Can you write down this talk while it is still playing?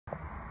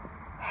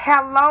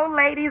Hello,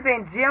 ladies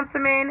and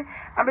gentlemen.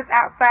 I'm just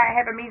outside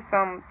having me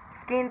some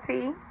skin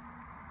tea.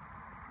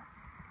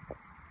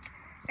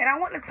 And I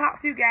want to talk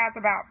to you guys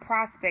about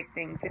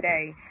prospecting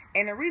today.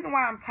 And the reason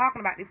why I'm talking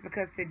about this is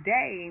because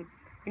today,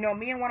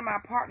 me and one of my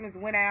partners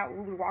went out.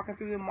 We was walking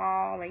through the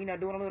mall and,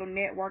 doing a little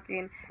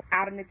networking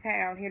out in the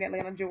town here in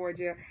Atlanta,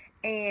 Georgia.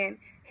 And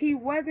he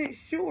wasn't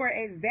sure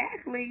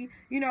exactly,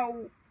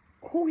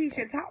 who he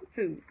should talk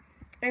to.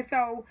 And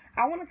so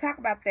I want to talk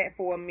about that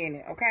for a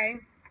minute, okay?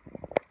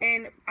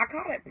 And I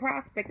call it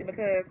prospecting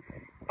because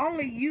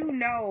only you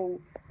know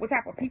what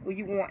type of people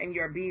you want in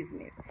your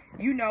business.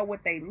 You know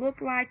what they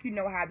look like, you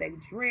know how they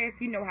dress,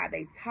 you know how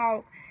they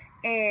talk,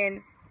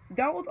 and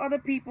those are the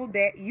people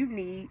that you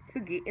need to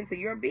get into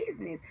your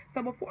business.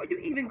 So before you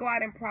even go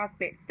out and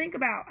prospect, think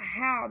about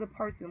how the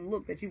person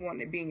looks that you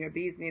want to be in your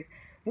business.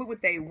 What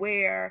would they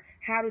wear?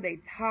 How do they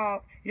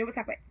talk? What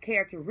type of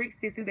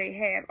characteristics do they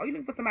have? Are you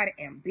looking for somebody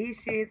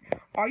ambitious?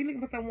 Are you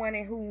looking for someone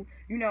who,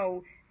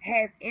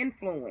 has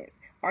influence?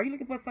 Are you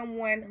looking for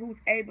someone who's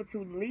able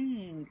to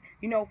lead,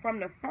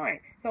 from the front?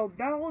 So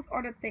those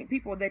are the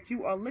people that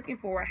you are looking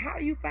for. How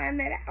do you find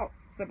that out,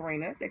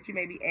 Sabrina, that you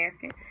may be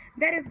asking?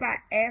 That is by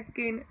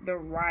asking the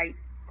right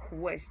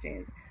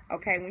questions.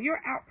 Okay, when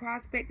you're out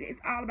prospecting,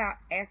 it's all about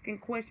asking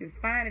questions,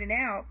 finding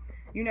out,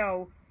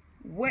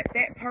 what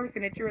that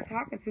person that you're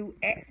talking to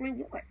actually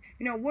wants.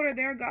 What are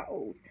their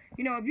goals?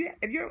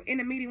 If you're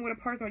in a meeting with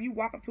a person, or you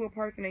walk up to a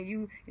person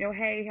and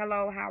hey,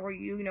 hello, how are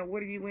you?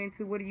 What are you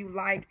into? What do you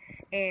like?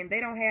 And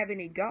they don't have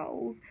any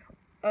goals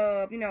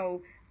of,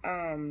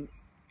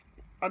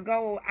 a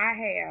goal I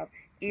have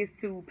is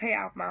to pay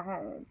off my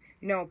home,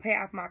 pay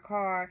off my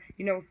car,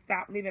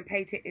 stop living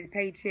paycheck to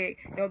paycheck.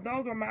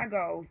 Those are my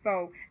goals.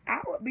 So I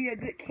would be a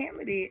good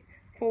candidate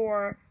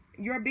for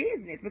your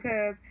business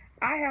because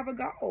I have a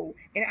goal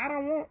and I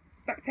don't want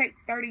take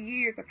 30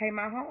 years to pay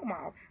my home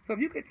off. So if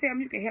you could tell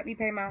me you can help me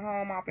pay my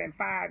home off in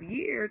 5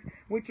 years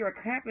with your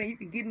company, you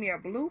can give me a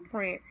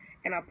blueprint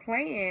and a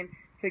plan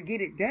to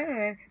get it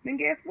done, then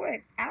guess what?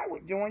 I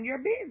would join your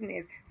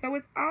business. So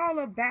it's all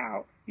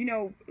about,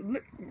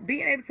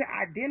 being able to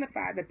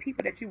identify the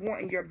people that you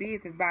want in your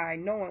business by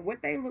knowing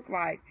what they look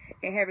like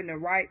and having the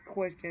right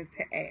questions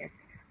to ask.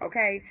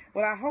 Okay,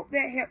 well, I hope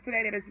that helped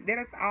today. That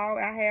is all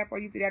I have for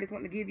you today. I just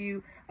want to give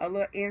you a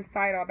little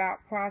insight about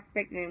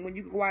prospecting and when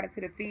you go out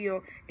into the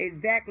field,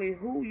 exactly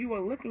who you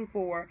are looking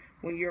for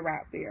when you're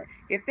out there.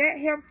 If that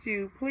helped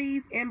you,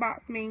 please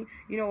inbox me,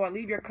 or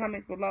leave your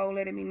comments below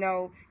letting me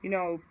know,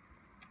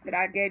 that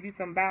I gave you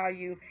some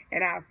value,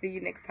 and I'll see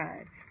you next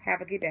time.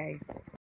 Have a good day.